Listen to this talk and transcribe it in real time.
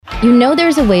You know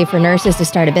there's a way for nurses to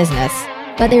start a business,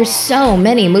 but there's so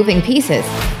many moving pieces.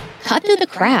 Cut through the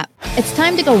crap. It's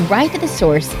time to go right to the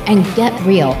source and get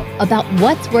real about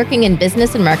what's working in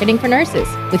business and marketing for nurses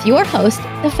with your host,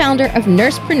 the founder of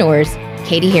Nursepreneurs,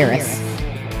 Katie Harris.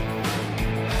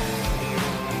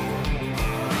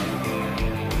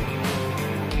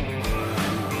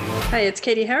 Hi, it's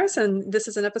Katie Harris, and this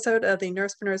is an episode of the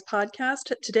Nursepreneurs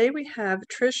podcast. Today we have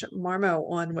Trish Marmo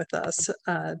on with us.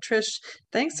 Trish,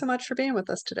 thanks so much for being with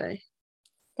us today.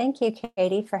 Thank you,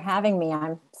 Katie, for having me.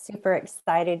 I'm super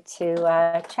excited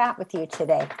to chat with you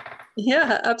today.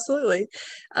 Yeah, absolutely.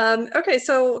 Okay,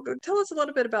 so tell us a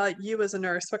little bit about you as a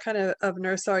nurse. What kind of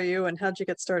nurse are you, and how'd you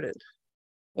get started?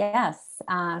 Yes,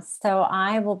 so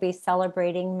I will be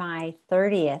celebrating my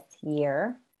 30th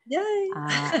year. Yay!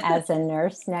 As a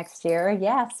nurse next year.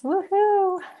 Yes,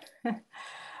 woohoo!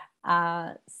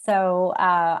 I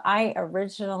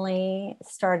originally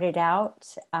started out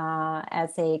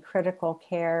as a critical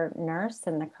care nurse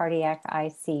in the cardiac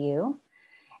ICU.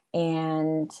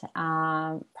 And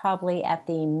probably at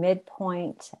the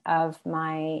midpoint of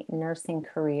my nursing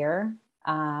career,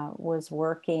 was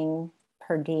working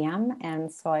per diem.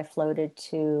 And so I floated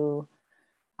to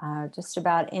just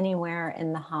about anywhere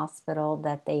in the hospital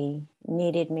that they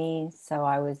needed me. So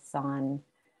I was on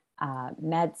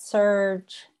med surg,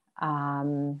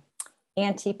 antepartum,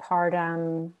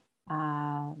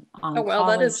 oncology. Oh, well,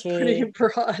 that is pretty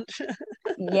broad.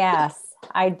 Yes,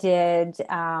 I did.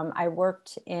 I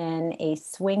worked in a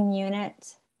swing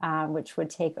unit, which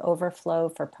would take overflow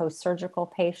for post-surgical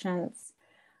patients.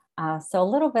 So a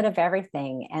little bit of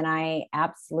everything. And I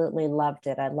absolutely loved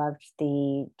it. I loved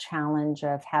the challenge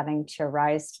of having to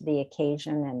rise to the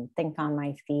occasion and think on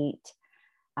my feet.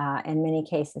 In many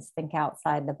cases, think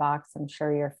outside the box. I'm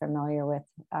sure you're familiar with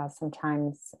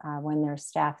sometimes when there's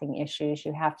staffing issues,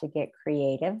 you have to get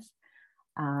creative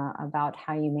about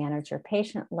how you manage your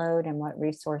patient load and what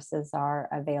resources are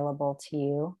available to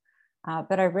you.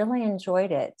 But I really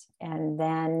enjoyed it. And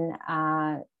then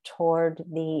toward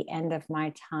the end of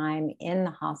my time in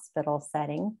the hospital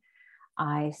setting,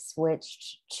 I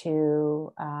switched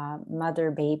to mother,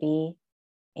 baby,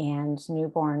 and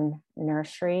newborn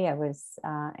nursery. I was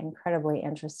incredibly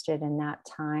interested in that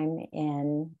time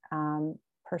in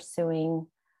pursuing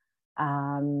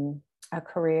a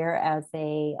career as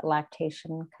a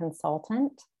lactation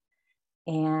consultant.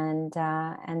 And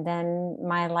then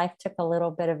my life took a little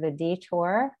bit of a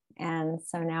detour. And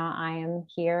so now I am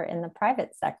here in the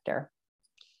private sector.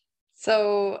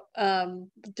 So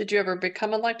did you ever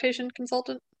become a lactation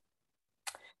consultant?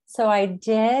 So I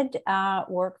did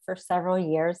work for several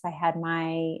years. I had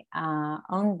my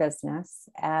own business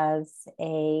as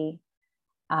a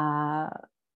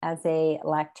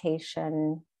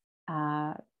lactation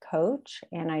coach,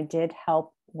 and I did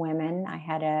help women. I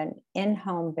had an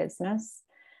in-home business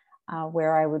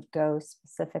where I would go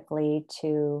specifically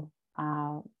to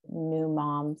new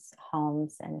moms'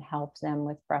 homes and help them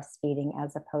with breastfeeding,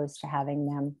 as opposed to having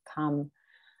them come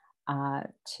to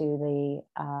the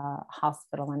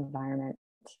hospital environment.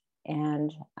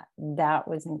 And that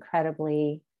was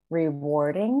incredibly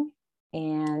rewarding.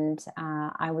 And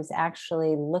I was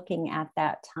actually looking at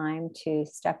that time to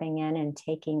stepping in and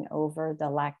taking over the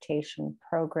lactation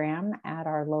program at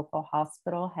our local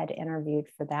hospital, had interviewed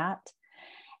for that.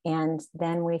 And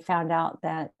then we found out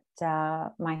that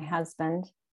my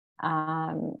husband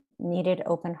needed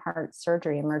open heart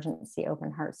surgery, emergency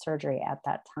open heart surgery at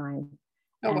that time.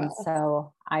 Oh, and wow.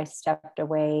 So I stepped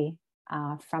away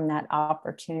from that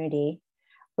opportunity,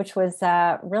 which was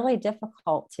really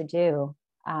difficult to do.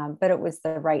 But it was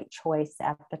the right choice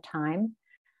at the time.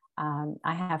 I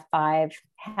had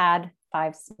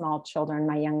five small children.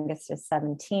 My youngest is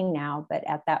 17 now, but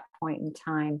at that point in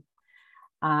time,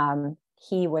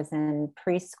 he was in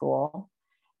preschool,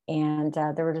 and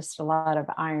there were just a lot of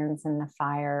irons in the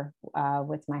fire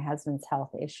with my husband's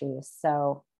health issues.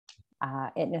 So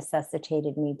it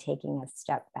necessitated me taking a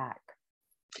step back.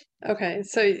 Okay,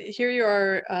 so here you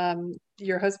are,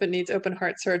 your husband needs open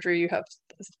heart surgery, you have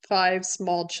 5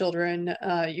 small children,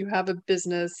 you have a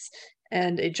business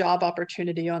and a job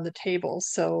opportunity on the table.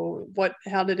 So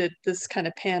how did this kind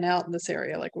of pan out in this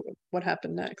area? Like, what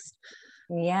happened next?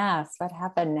 Yes, what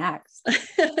happened next?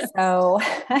 So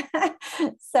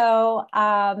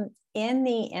in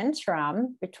the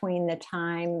interim, between the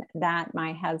time that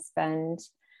my husband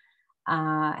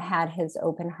had his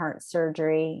open heart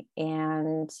surgery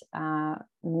and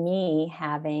me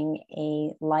having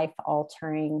a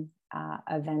life-altering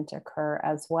event occur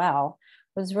as well,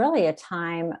 was really a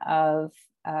time of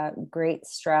great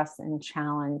stress and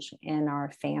challenge in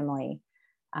our family.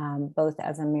 both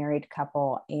as a married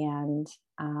couple and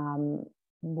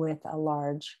with a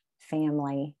large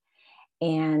family.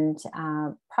 And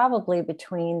probably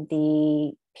between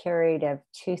the period of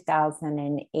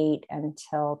 2008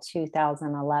 until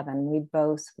 2011, we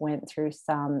both went through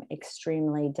some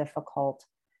extremely difficult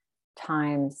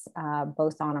times,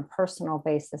 both on a personal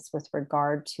basis with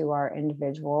regard to our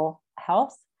individual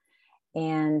health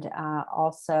and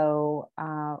also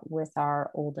with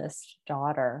our oldest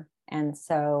daughter. And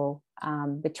so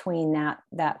between that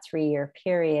 3-year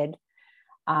period,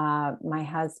 my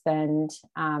husband,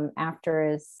 after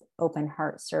his open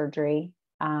heart surgery,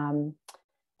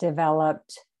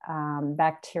 developed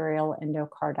bacterial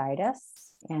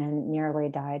endocarditis and nearly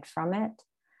died from it.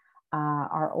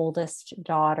 Our oldest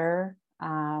daughter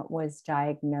was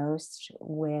diagnosed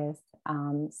with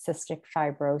cystic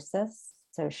fibrosis.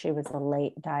 So she was a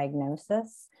late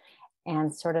diagnosis,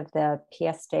 and sort of the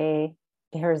pièce de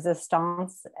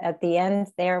resistance at the end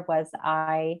there was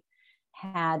I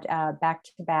had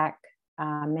back-to-back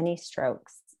mini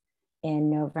strokes in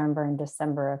November and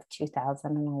December of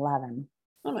 2011.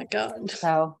 Oh my God.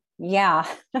 So yeah,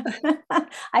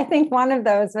 I think one of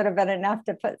those would have been enough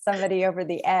to put somebody over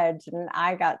the edge, and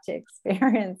I got to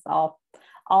experience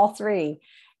all three,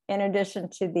 in addition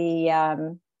to the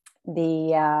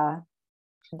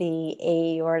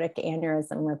aortic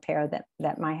aneurysm repair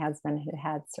that my husband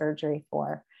had surgery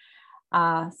for.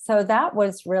 So that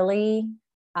was really,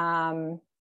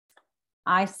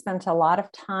 I spent a lot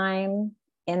of time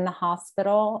in the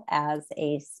hospital as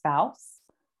a spouse,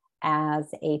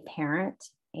 as a parent,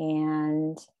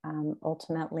 and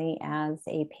ultimately as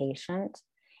a patient.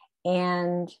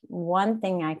 And one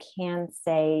thing I can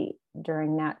say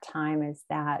during that time is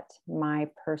that my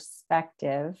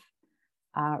perspective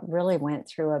really went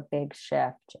through a big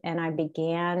shift. And I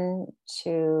began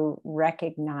to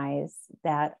recognize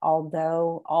that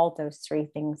although all those three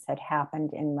things had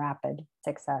happened in rapid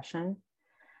succession,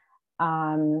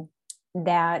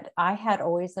 that I had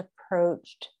always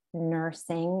approached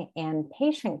nursing and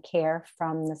patient care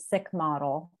from the sick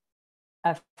model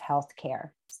of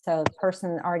healthcare. So the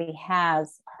person already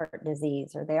has heart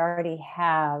disease, or they already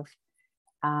have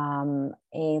a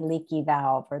leaky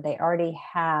valve, or they already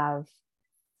have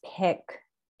pick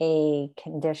a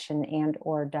condition and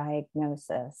or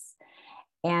diagnosis.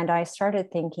 And I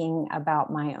started thinking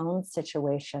about my own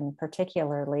situation,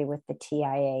 particularly with the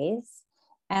TIAs.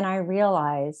 And I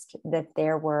realized that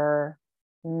there were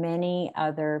many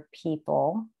other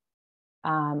people,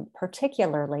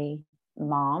 particularly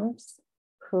moms,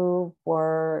 who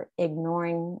were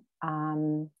ignoring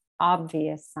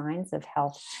obvious signs of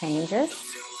health changes.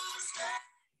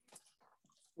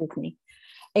 Excuse me.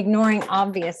 Ignoring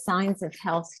obvious signs of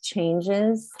health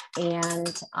changes.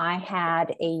 And I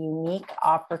had a unique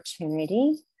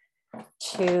opportunity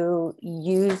to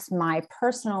use my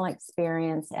personal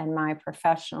experience and my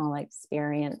professional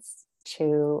experience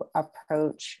to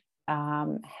approach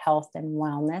health and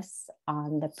wellness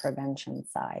on the prevention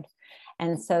side.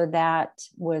 And so that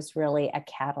was really a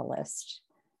catalyst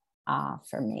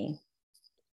for me.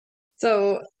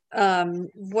 So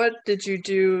what did you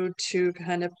do to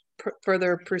kind of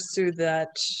further pursue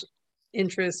that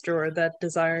interest or that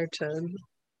desire to?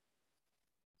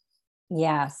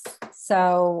 Yes.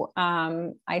 So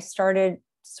I started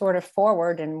sort of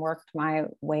forward and worked my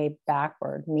way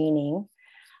backward, meaning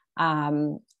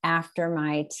after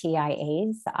my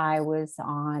TIAs, I was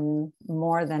on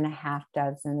more than a half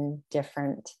dozen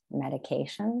different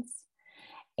medications.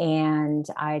 And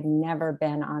I'd never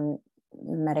been on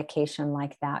medication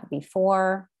like that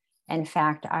before. In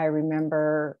fact, I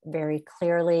remember very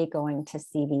clearly going to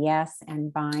CVS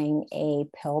and buying a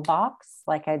pill box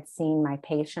like I'd seen my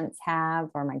patients have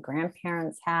or my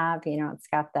grandparents have. You know, it's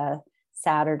got the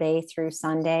Saturday through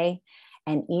Sunday.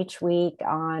 And each week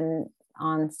on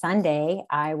Sunday,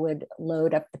 I would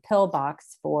load up the pill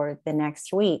box for the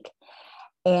next week.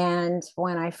 And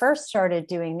when I first started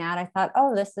doing that, I thought,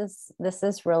 oh, this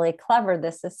is really clever.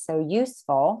 This is so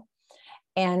useful.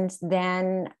 And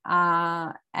then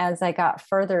as I got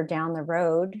further down the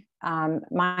road,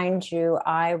 mind you,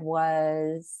 I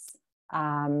was,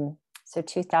 so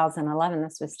 2011,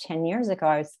 this was 10 years ago,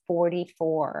 I was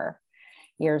 44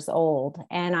 years old.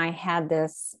 And I had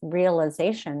this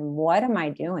realization, what am I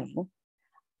doing?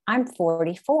 I'm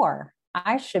 44.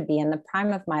 I should be in the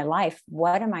prime of my life.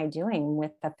 What am I doing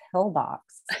with a pill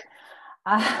box?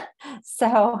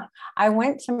 So I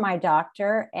went to my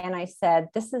doctor and I said,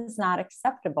 this is not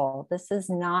acceptable. This is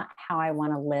not how I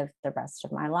want to live the rest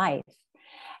of my life.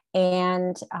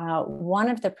 And one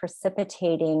of the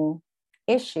precipitating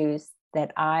issues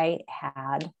that I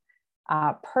had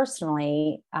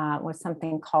personally was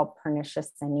something called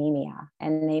pernicious anemia.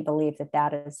 And they believe that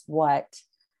that is what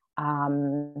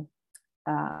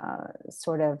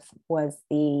sort of was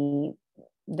the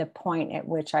point at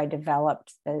which I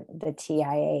developed the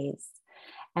TIAs.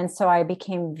 And so I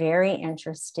became very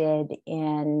interested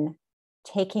in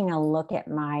taking a look at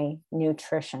my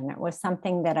nutrition. It was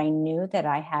something that I knew that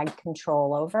I had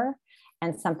control over,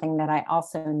 and something that I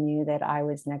also knew that I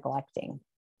was neglecting.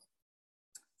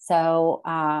 So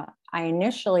I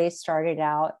initially started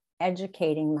out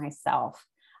educating myself.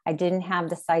 I didn't have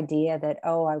this idea that,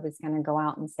 oh, I was going to go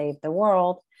out and save the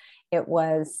world. It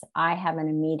was, I have an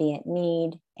immediate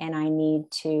need and I need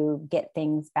to get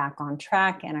things back on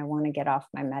track, and I want to get off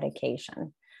my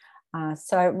medication.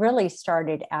 So it really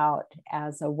started out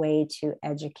as a way to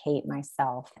educate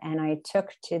myself. And I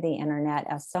took to the internet,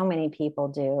 as so many people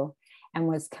do, and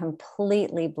was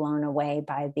completely blown away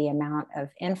by the amount of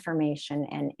information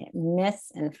and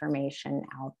misinformation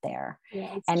out there.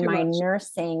 Yeah, and my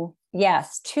nursing,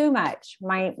 yes, too much.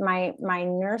 My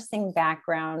nursing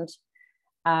background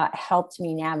helped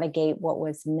me navigate what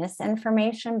was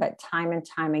misinformation, but time and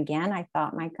time again, I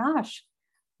thought, my gosh,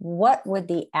 what would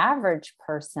the average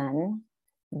person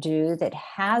do that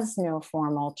has no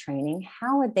formal training?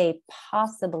 How would they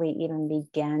possibly even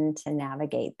begin to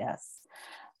navigate this?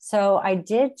 So I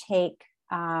did take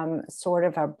sort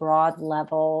of a broad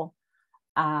level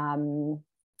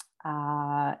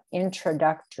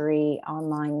introductory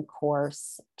online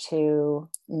course to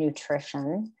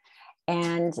nutrition.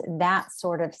 And that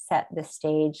sort of set the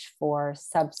stage for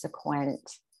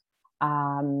subsequent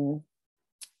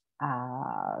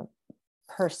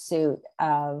pursuit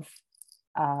of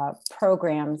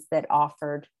programs that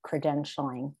offered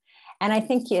credentialing. And I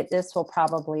think this will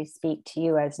probably speak to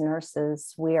you as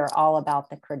nurses. We are all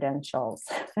about the credentials.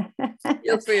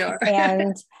 Yes, we are.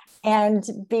 and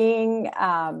being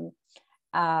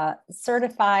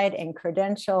certified and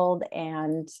credentialed,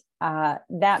 and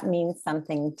that means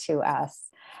something to us.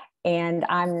 And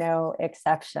I'm no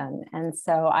exception. And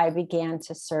so I began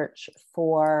to search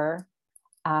for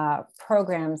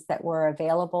programs that were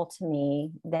available to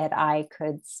me that I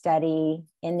could study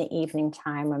in the evening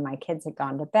time when my kids had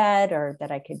gone to bed, or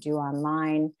that I could do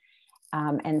online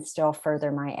and still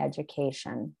further my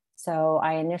education. So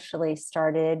I initially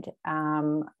started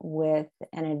with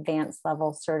an advanced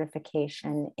level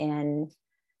certification in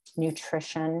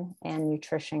nutrition and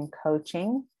nutrition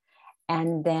coaching.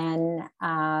 And then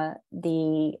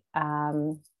the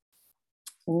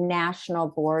National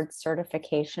Board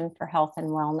Certification for Health and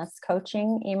Wellness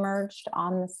Coaching emerged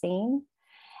on the scene.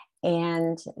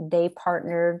 And they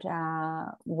partnered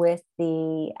with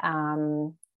the,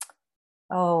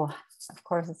 of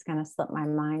course, it's going to slip my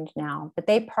mind now, but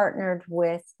they partnered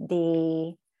with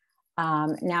the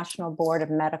National Board of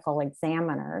Medical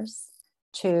Examiners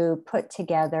to put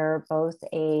together both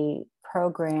a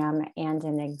program and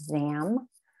an exam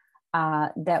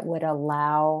that would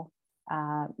allow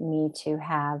me to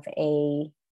have a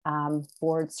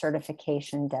board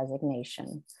certification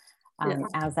designation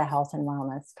as a health and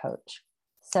wellness coach.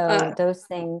 So those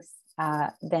things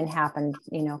then happened,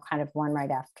 kind of one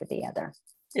right after the other.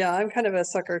 Yeah, I'm kind of a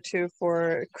sucker too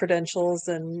for credentials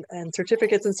and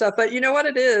certificates and stuff. But you know what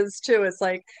it is too? It's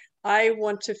like, I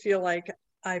want to feel like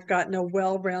I've gotten a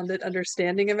well-rounded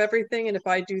understanding of everything. And if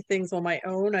I do things on my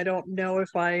own, I don't know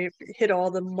if I hit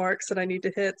all the marks that I need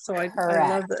to hit. So I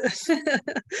love this. Yes,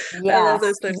 I love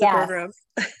those types of programs.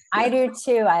 I do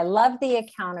too. I love the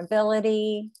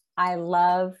accountability. I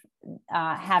love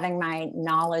having my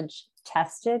knowledge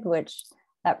tested, which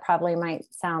that probably might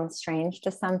sound strange to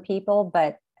some people,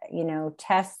 but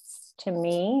tests to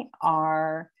me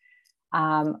are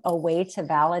a way to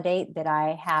validate that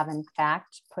I have in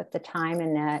fact put the time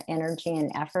and the energy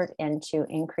and effort into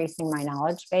increasing my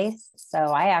knowledge base. So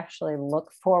I actually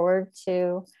look forward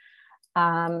to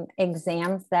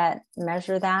exams that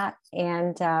measure that.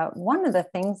 And one of the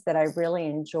things that I really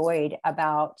enjoyed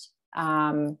about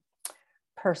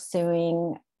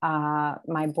pursuing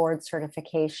my board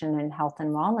certification in health and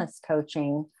wellness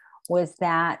coaching was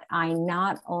that I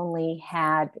not only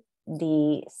had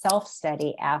the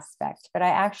self-study aspect, but I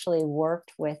actually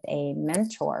worked with a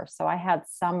mentor. So I had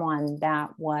someone that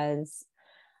was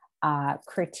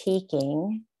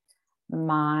critiquing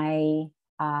my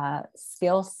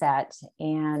skill set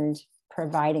and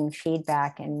providing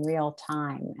feedback in real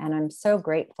time. And I'm so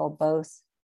grateful both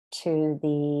to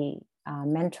the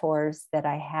mentors that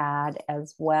I had,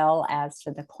 as well as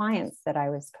to the clients that I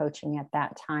was coaching at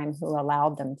that time, who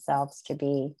allowed themselves to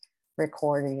be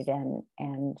recorded and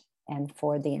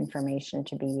for the information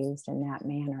to be used in that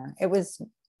manner. It was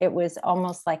it was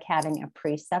almost like having a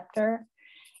preceptor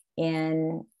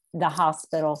in the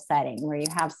hospital setting, where you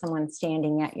have someone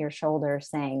standing at your shoulder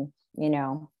saying,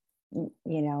 you're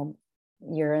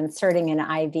inserting an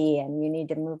IV and you need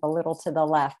to move a little to the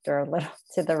left or a little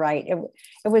to the right.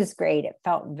 It was great. It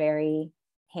felt very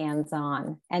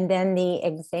hands-on. And then the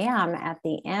exam at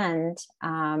the end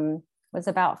was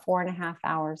about 4.5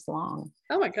 hours long.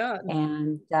 Oh my God.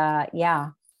 And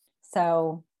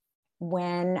so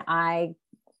when I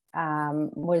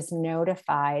was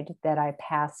notified that I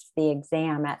passed the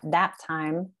exam, at that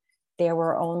time, there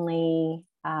were only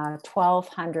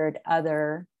 1,200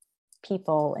 other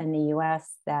people in the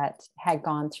US that had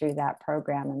gone through that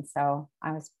program. And so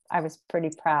I was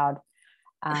pretty proud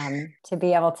to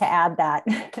be able to add that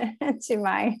to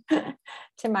my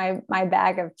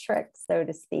bag of tricks, so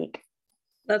to speak.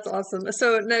 That's awesome.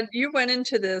 So now you went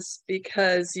into this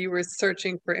because you were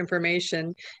searching for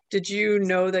information. Did you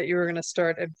know that you were going to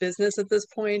start a business at this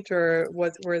point, or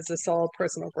was this all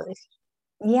personal growth?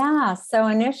 Yeah. So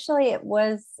initially it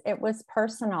was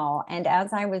personal. And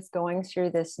as I was going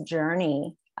through this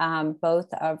journey,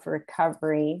 both of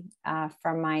recovery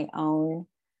from my own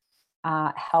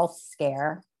health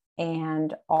scare,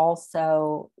 and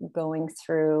also going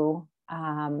through,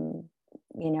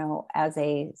 as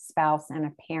a spouse and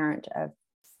a parent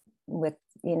with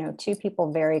two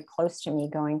people very close to me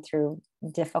going through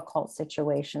difficult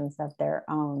situations of their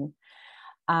own.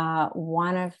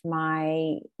 One of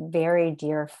my very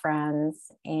dear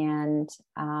friends and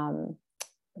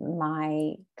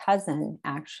my cousin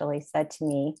actually said to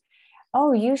me,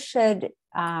 "Oh, you should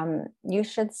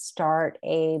start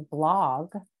a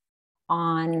blog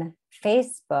on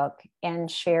Facebook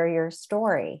and share your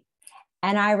story."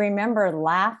 And I remember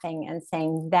laughing and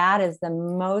saying, that is the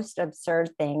most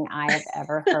absurd thing I have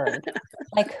ever heard.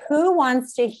 Like, who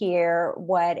wants to hear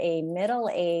what a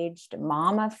middle-aged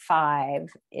mom of 5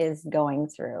 is going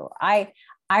through? I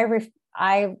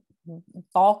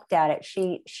balked at it.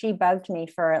 She bugged me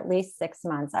for at least 6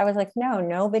 months. I was like, no,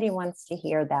 nobody wants to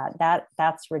hear that.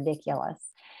 That's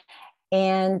ridiculous.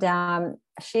 And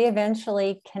she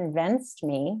eventually convinced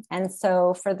me. And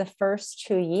so for the first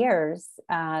 2 years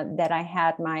that I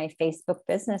had my Facebook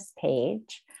business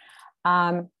page,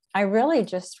 I really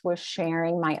just was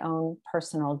sharing my own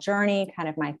personal journey, kind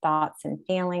of my thoughts and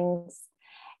feelings.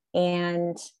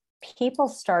 And people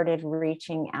started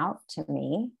reaching out to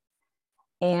me.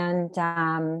 And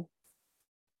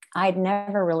I'd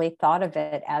never really thought of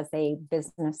it as a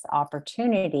business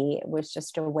opportunity. It was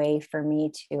just a way for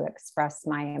me to express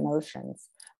my emotions.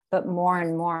 But more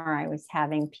and more, I was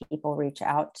having people reach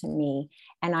out to me,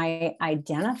 and I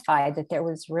identified that there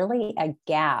was really a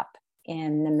gap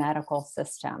in the medical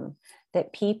system,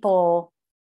 that people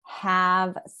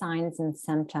have signs and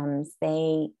symptoms.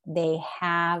 They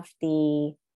have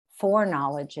the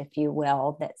foreknowledge, if you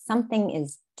will, that something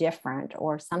is different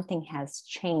or something has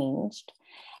changed.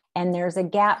 And there's a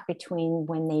gap between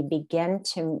when they begin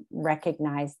to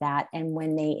recognize that and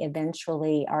when they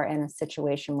eventually are in a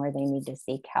situation where they need to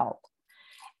seek help.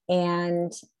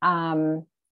 And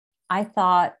I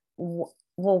thought, well,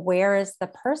 where is the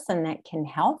person that can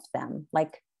help them?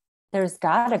 Like, there's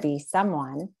got to be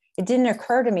someone. It didn't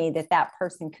occur to me that that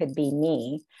person could be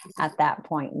me at that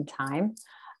point in time.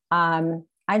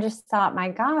 I just thought, my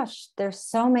gosh, there's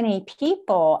so many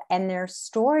people and their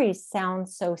stories sound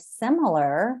so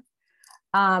similar.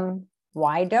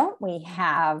 Why don't we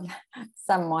have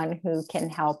someone who can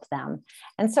help them?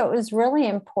 And so it was really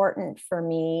important for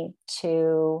me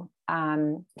to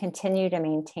continue to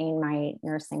maintain my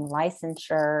nursing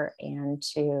licensure and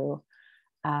to,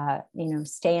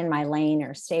 stay in my lane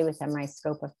or stay within my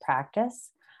scope of practice.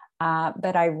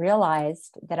 But I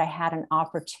realized that I had an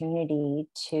opportunity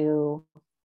to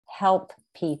help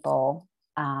people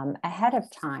ahead of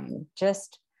time,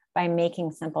 just by making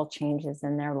simple changes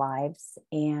in their lives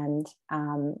and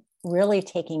really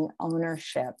taking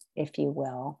ownership, if you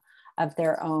will, of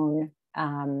their own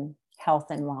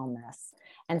health and wellness.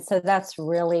 And so that's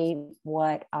really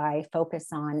what I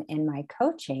focus on in my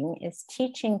coaching, is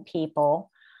teaching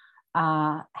people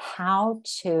how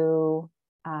to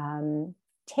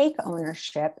take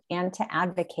ownership and to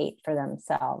advocate for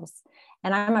themselves.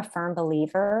 And I'm a firm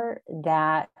believer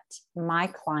that my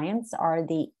clients are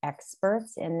the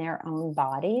experts in their own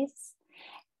bodies,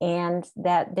 and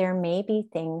that there may be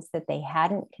things that they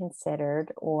hadn't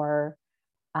considered, or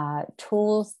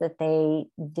tools that they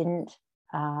didn't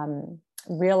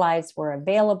realize were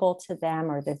available to them,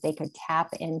 or that they could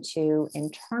tap into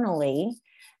internally,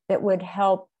 that would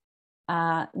help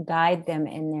guide them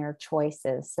in their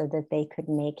choices so that they could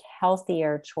make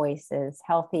healthier choices,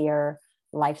 healthier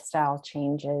lifestyle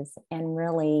changes and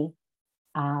really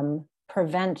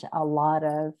prevent a lot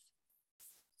of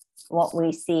what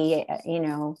we see,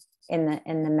 in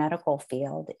the medical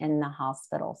field, in the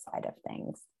hospital side of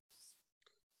things.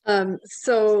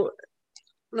 So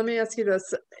let me ask you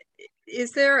this.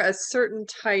 Is there a certain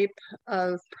type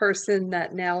of person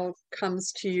that now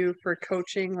comes to you for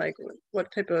coaching? Like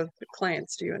what type of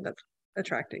clients do you end up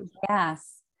attracting?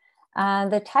 Yes.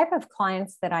 The type of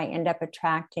clients that I end up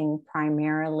attracting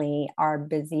primarily are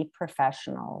busy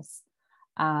professionals.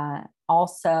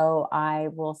 Also, I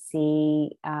will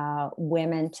see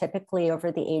women typically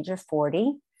over the age of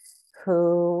 40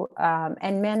 who,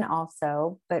 and men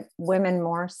also, but women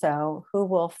more so, who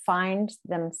will find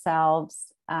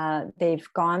themselves, they've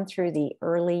gone through the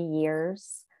early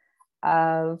years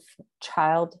of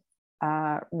child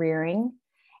rearing,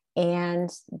 and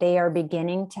they are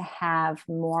beginning to have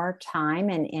more time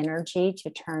and energy to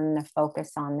turn the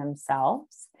focus on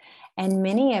themselves. And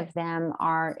many of them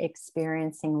are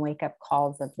experiencing wake-up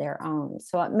calls of their own.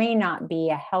 So it may not be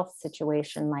a health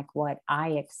situation like what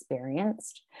I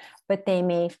experienced, but they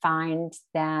may find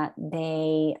that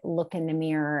they look in the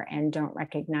mirror and don't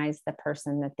recognize the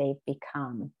person that they've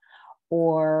become,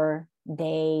 or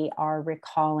they are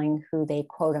recalling who they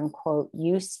quote unquote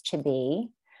used to be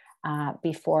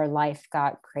before life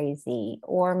got crazy,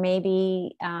 or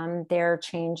maybe there are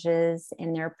changes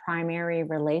in their primary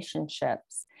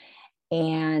relationships,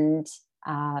 and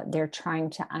they're trying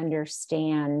to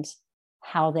understand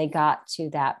how they got to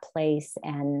that place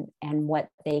and what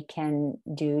they can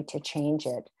do to change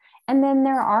it. And then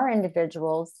there are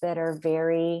individuals that are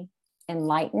very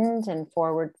enlightened and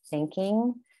forward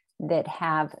thinking, that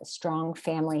have strong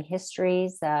family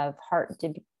histories of heart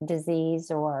disease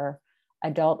or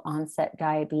adult onset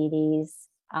diabetes,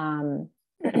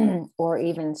 or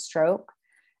even stroke,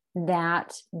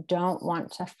 that don't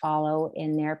want to follow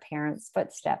in their parents'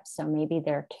 footsteps. So maybe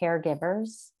they're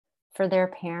caregivers for their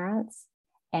parents,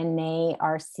 and they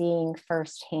are seeing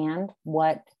firsthand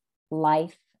what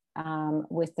life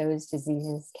with those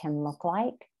diseases can look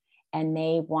like, and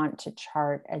they want to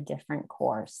chart a different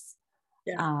course.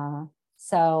 Yeah.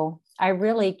 So I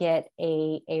really get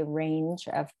a range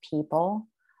of people.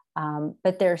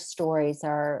 But their stories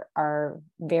are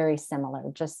very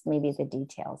similar, just maybe the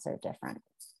details are different.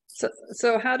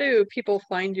 So how do people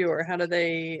find you, or how do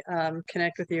they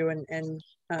connect with you and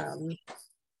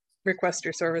request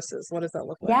your services? What does that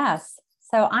look like? Yes.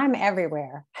 So I'm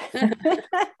everywhere.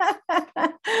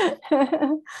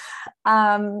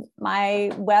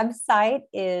 My website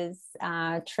is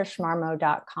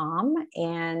trishmarmo.com,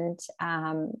 and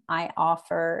I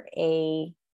offer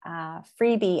a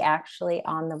freebie actually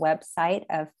on the website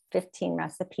of 15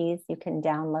 recipes you can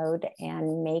download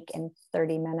and make in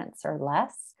 30 minutes or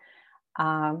less,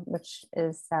 which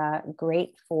is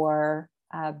great for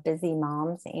busy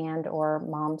moms and or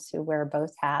moms who wear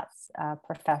both hats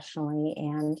professionally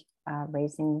and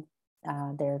raising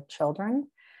their children.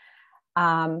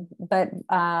 But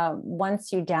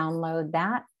once you download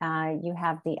that, you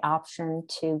have the option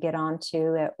to get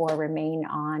onto it or remain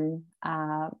on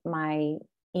my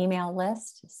email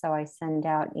list. So I send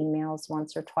out emails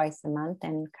once or twice a month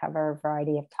and cover a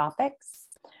variety of topics.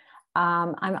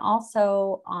 I'm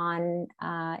also on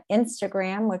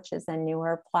Instagram, which is a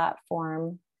newer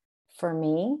platform for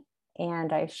me,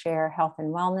 and I share health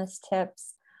and wellness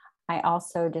tips. I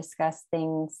also discuss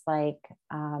things like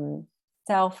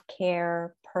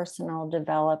self-care, personal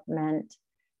development,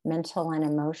 mental and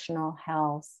emotional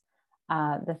health,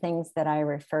 the things that I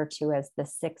refer to as the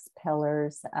 6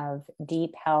 pillars of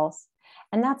deep health.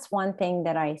 And that's one thing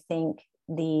that I think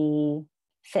the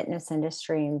fitness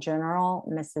industry in general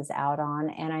misses out on.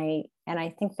 And I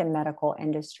think the medical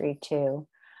industry too.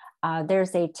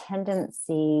 There's a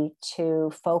tendency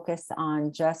to focus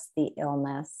on just the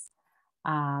illness,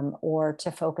 or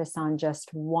to focus on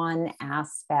just one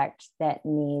aspect that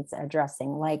needs addressing.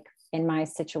 Like in my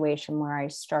situation where I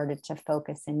started to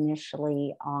focus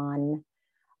initially on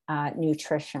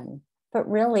nutrition, but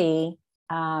really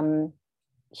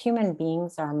human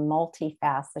beings are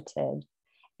multifaceted.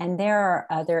 And there are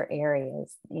other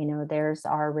areas, there's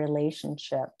our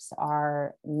relationships,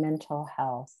 our mental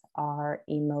health, our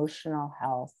emotional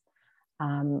health,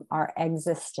 our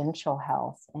existential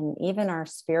health, and even our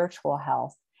spiritual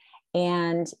health.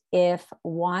 And if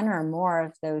one or more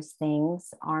of those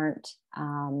things aren't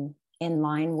in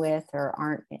line with or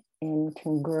aren't in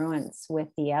congruence with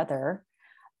the other,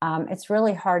 it's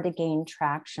really hard to gain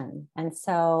traction. And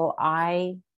so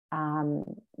I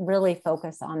really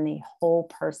focus on the whole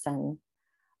person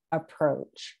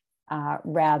approach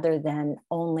rather than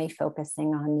only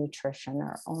focusing on nutrition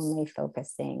or only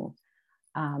focusing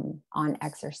on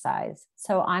exercise.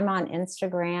 So I'm on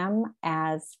Instagram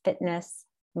as Fitness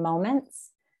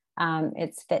Moments.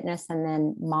 It's fitness and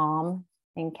then mom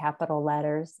in capital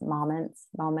letters, moments.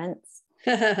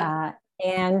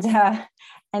 And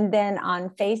then on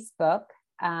Facebook,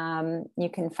 you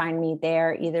can find me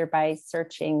there either by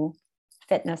searching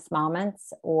Fitness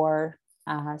Moments or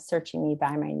searching me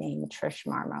by my name, Trish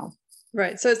Marmo.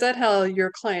 Right. So is that how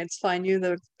your clients find you,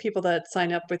 the people that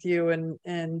sign up with you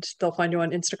and they'll find you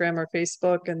on Instagram or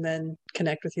Facebook and then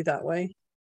connect with you that way?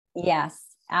 Yes,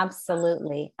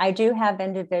 absolutely. I do have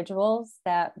individuals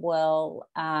that will,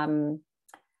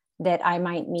 that I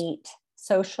might meet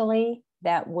socially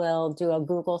that will do a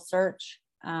Google search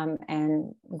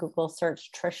and Google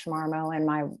search Trish Marmo and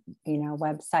my,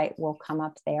 website will come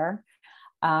up there.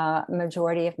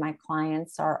 Majority of my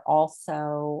clients are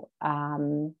also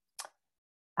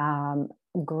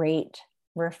great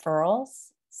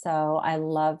referrals. So I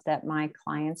love that my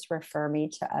clients refer me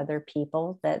to other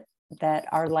people that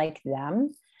are like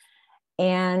them.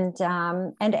 And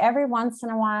every once in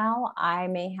a while, I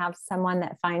may have someone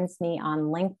that finds me on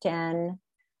LinkedIn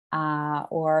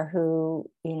or who,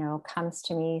 comes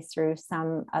to me through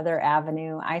some other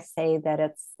avenue. I say that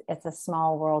it's a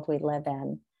small world we live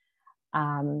in.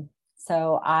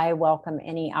 So I welcome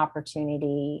any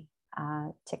opportunity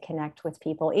to connect with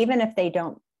people, even if they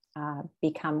don't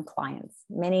become clients.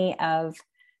 Many of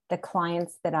the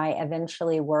clients that I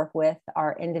eventually work with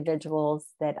are individuals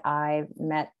that I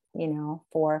met,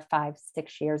 4, 5,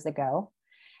 6 years ago.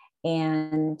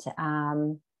 And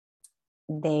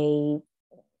they,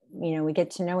 we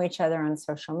get to know each other on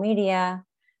social media.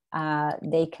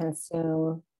 They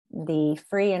consume the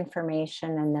free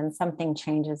information and then something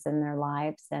changes in their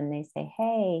lives and they say,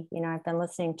 hey, I've been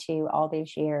listening to you all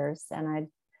these years and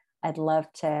I'd love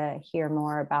to hear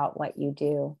more about what you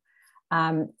do.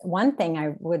 One thing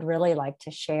I would really like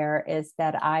to share is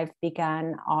that I've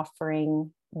begun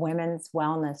offering women's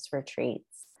wellness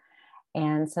retreats.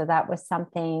 And so that was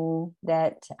something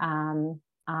that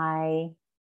I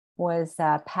was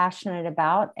passionate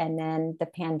about. And then the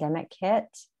pandemic hit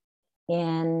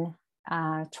in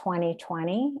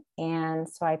 2020. And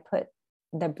so I put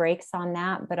the brakes on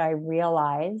that, but I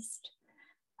realized,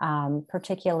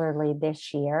 particularly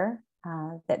this year,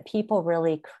 that people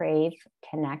really crave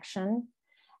connection.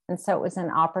 And so it was an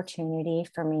opportunity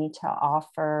for me to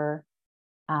offer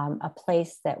a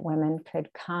place that women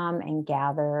could come and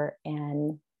gather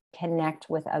and connect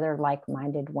with other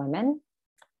like-minded women,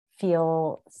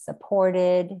 feel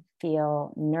supported,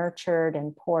 feel nurtured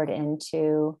and poured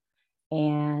into,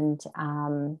 and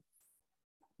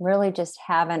really just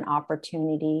have an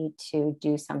opportunity to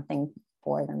do something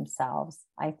for themselves.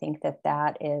 I think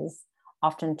that is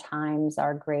oftentimes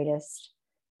our greatest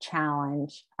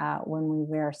challenge when we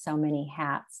wear so many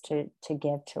hats to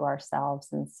give to ourselves.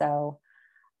 And so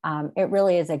it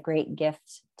really is a great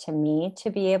gift to me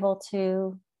to be able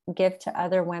to give to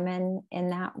other women in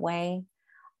that way,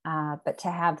 but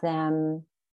to have them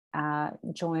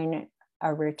join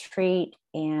a retreat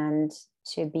and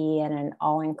to be in an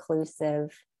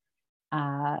all-inclusive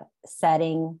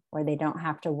setting where they don't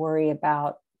have to worry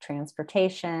about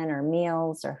transportation or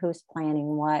meals or who's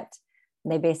planning what.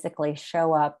 They basically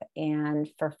show up and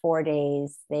for 4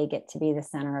 days, they get to be the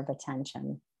center of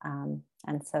attention.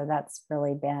 And so that's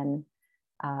really been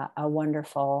a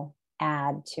wonderful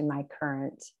add to my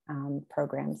current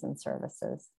programs and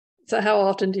services. So how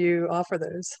often do you offer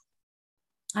those?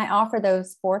 I offer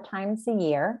those 4 times a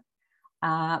year.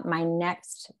 My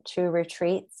next 2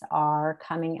 retreats are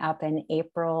coming up in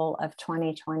April of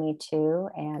 2022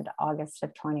 and August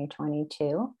of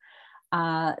 2022.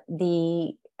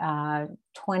 The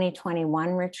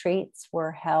 2021 retreats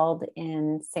were held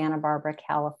in Santa Barbara,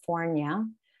 California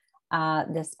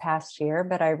this past year,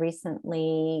 but I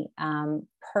recently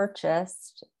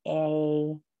purchased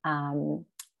a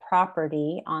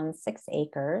property on 6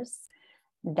 acres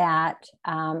that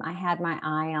I had my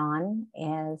eye on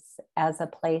as a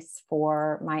place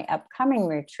for my upcoming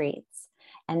retreats.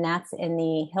 And that's in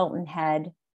the Hilton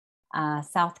Head,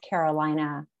 South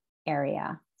Carolina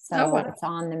area. So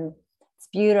it's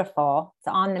beautiful. It's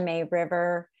on the May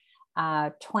River,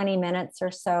 20 minutes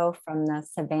or so from the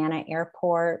Savannah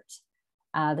Airport.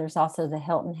 There's also the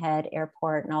Hilton Head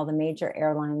Airport, and all the major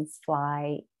airlines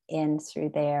fly in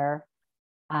through there.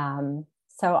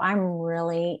 So I'm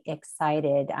really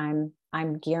excited.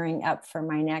 I'm gearing up for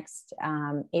my next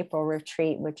April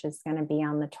retreat, which is going to be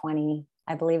on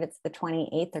I believe it's the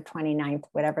 28th or 29th,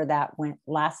 whatever that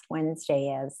last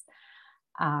Wednesday is.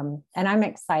 And I'm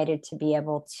excited to be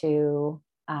able to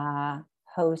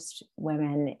host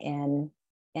women in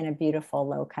in a beautiful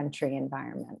low country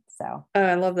environment. So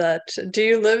I love that. Do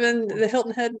you live in the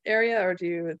Hilton Head area, or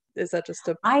is that just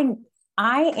a...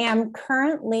 I am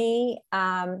currently,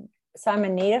 so I'm a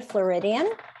native Floridian,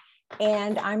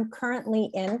 and I'm currently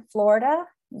in Florida.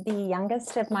 The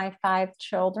youngest of my 5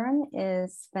 children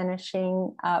is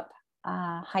finishing up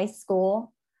high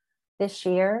school this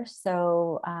year.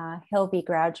 So he'll be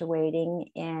graduating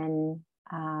in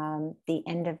the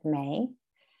end of May.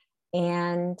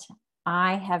 And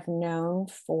I have known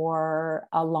for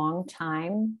a long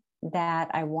time that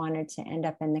I wanted to end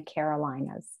up in the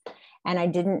Carolinas. And I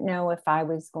didn't know if I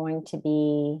was going to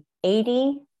be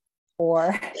 80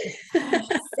 or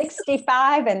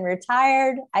 65 and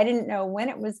retired. I didn't know when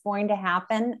it was going to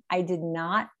happen. I did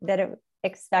not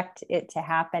expect it to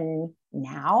happen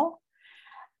now.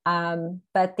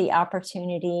 But the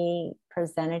opportunity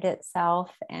presented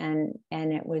itself, and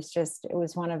it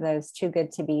was one of those too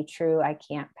good to be true, I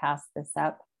can't pass this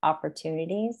up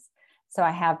opportunities. So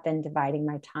I have been dividing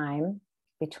my time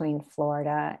between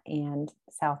Florida and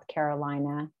South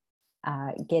Carolina,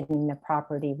 getting the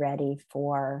property ready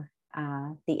for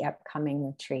the upcoming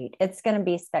retreat. It's going to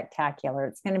be spectacular.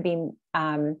 It's going to be,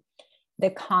 the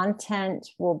content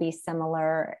will be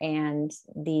similar, and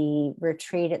the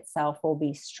retreat itself will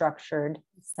be structured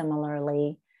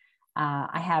similarly.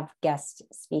 I have guest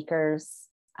speakers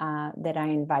that I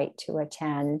invite to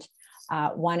attend.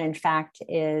 One, in fact,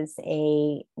 is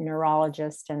a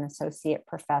neurologist and associate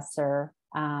professor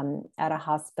at a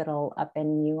hospital up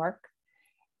in New York.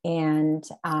 And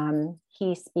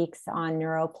he speaks on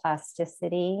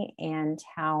neuroplasticity and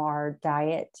how our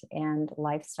diet and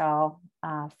lifestyle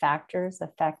factors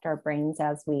affect our brains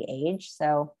as we age.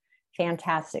 So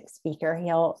fantastic speaker.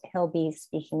 He'll be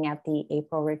speaking at the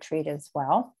April retreat as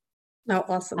well. Oh,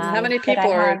 awesome. How many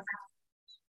people are...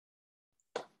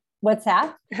 What's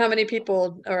that? How many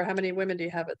people or how many women do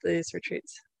you have at these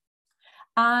retreats?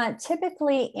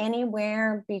 Typically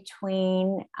anywhere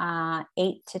between 8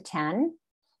 to 10.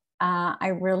 I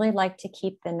really like to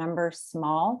keep the number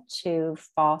small to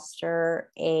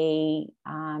foster a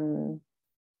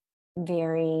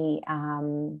very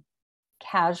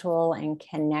casual and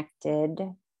connected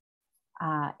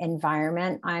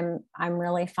environment. I'm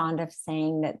really fond of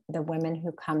saying that the women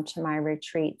who come to my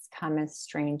retreats come as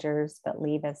strangers but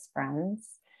leave as friends.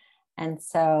 And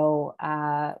so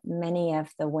many of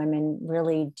the women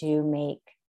really do make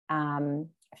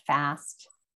fast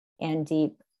and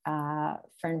deep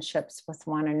friendships with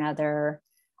one another.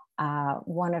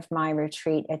 One of my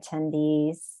retreat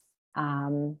attendees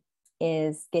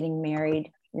is getting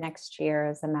married next year,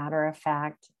 as a matter of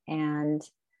fact. And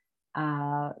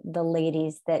the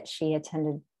ladies that she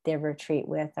attended the retreat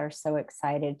with are so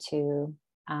excited to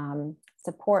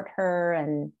support her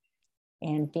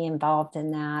and be involved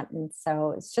in that. And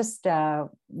so it's just a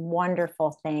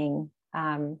wonderful thing.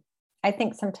 I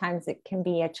think sometimes it can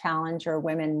be a challenge, or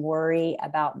women worry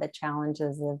about the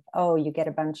challenges of, oh, you get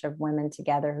a bunch of women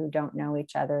together who don't know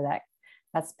each other.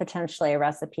 That's potentially a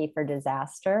recipe for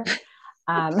disaster.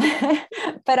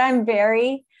 But I'm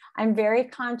very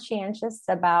conscientious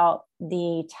about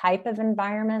the type of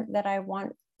environment that I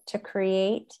want to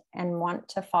create and want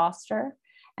to foster.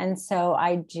 And so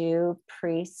I do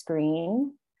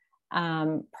pre-screen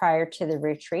prior to the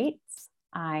retreats.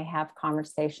 I have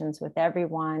conversations with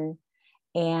everyone.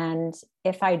 And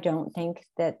if I don't think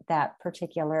that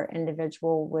particular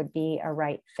individual would be a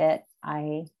right fit,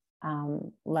 I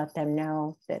let them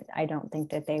know that I don't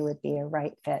think that they would be a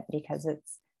right fit, because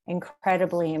it's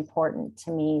incredibly important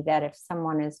to me that if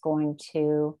someone is going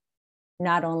to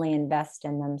not only invest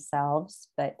in themselves,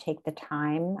 but take the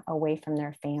time away from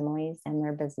their families and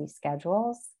their busy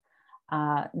schedules,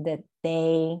 that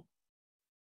they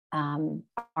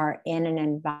are in an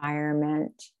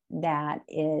environment that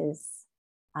is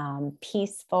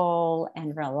peaceful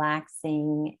and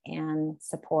relaxing and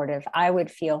supportive. I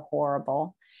would feel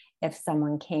horrible if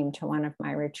someone came to one of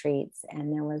my retreats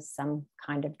and there was some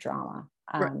kind of drama.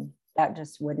 Right. That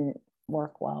just wouldn't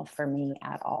work well for me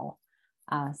at all.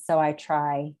 So I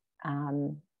try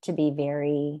to be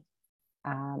very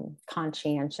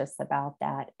conscientious about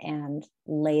that and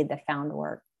lay the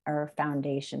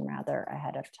foundation rather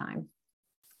ahead of time.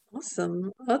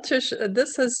 Awesome. Well, Trish,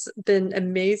 this has been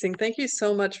amazing. Thank you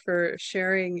so much for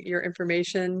sharing your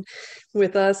information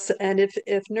with us. And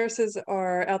if nurses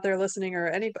are out there listening,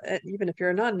 or even if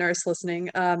you're a non-nurse listening,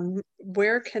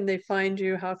 where can they find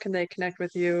you? How can they connect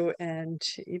with you and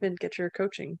even get your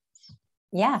coaching?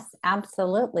 Yes,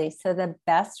 absolutely. So the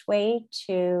best way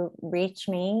to reach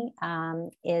me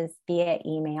is via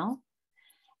email.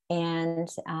 And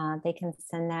they can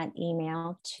send that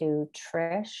email to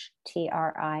Trish,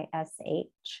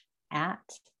 Trish,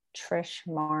 at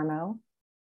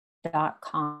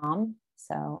trishmarmo.com.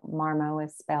 So Marmo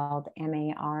is spelled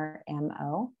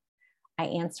Marmo. I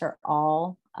answer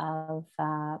all of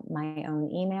my own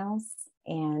emails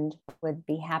and would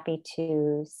be happy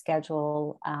to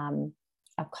schedule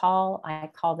a call. I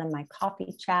call them my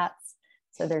coffee chats.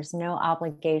 So there's no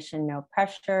obligation, no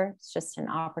pressure. It's just an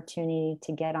opportunity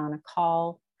to get on a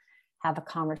call, have a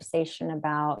conversation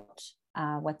about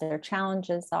what their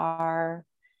challenges are,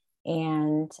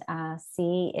 and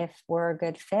see if we're a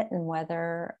good fit and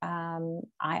whether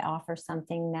I offer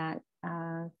something that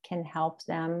can help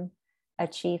them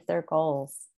achieve their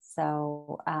goals.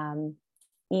 So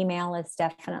email is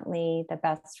definitely the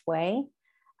best way.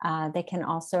 They can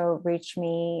also reach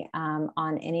me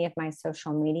on any of my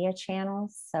social media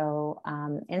channels. So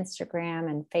Instagram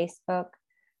and Facebook.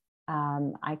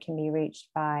 I can be reached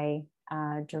by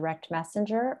direct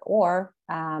messenger, or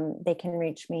they can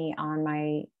reach me on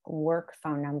my work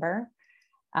phone number,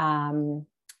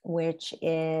 which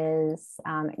is,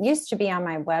 it used to be on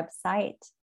my website,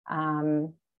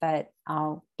 but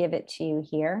I'll give it to you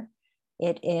here.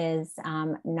 It is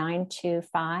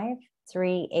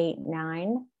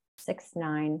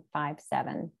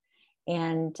 925-389-6957.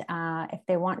 And if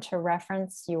they want to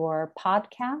reference your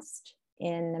podcast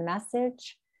in the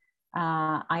message,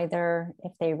 either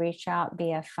if they reach out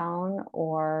via phone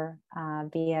or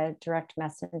via direct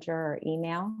messenger or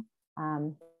email,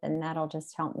 then that'll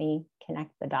just help me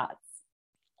connect the dots.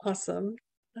 Awesome.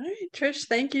 All right, Trish,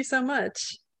 thank you so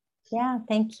much. Yeah,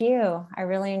 thank you. I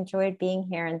really enjoyed being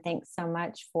here, and thanks so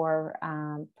much for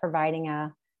providing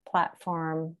a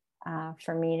platform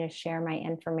for me to share my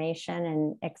information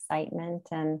and excitement.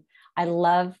 And I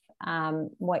love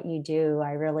what you do.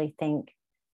 I really think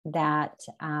that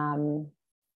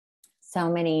so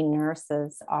many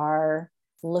nurses are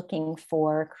looking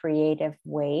for creative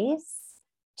ways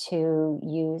to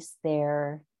use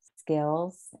their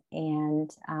skills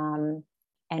and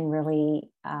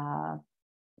really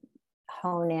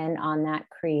hone in on that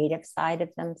creative side of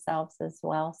themselves as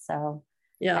well. So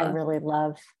yeah, I really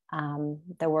love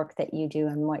the work that you do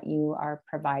and what you are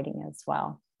providing as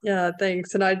well. Yeah,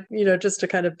 thanks. And I, just to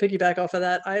kind of piggyback off of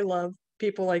that, I love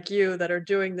people like you that are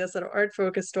doing this, that aren't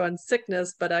focused on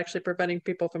sickness, but actually preventing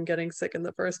people from getting sick in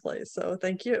the first place. So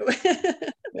thank you.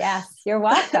 Yes, you're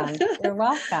welcome. You're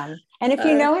welcome. And if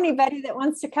you know anybody that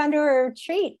wants to come to a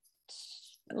retreat,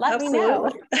 let me know.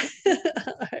 All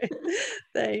right.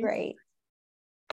 Thanks. Great.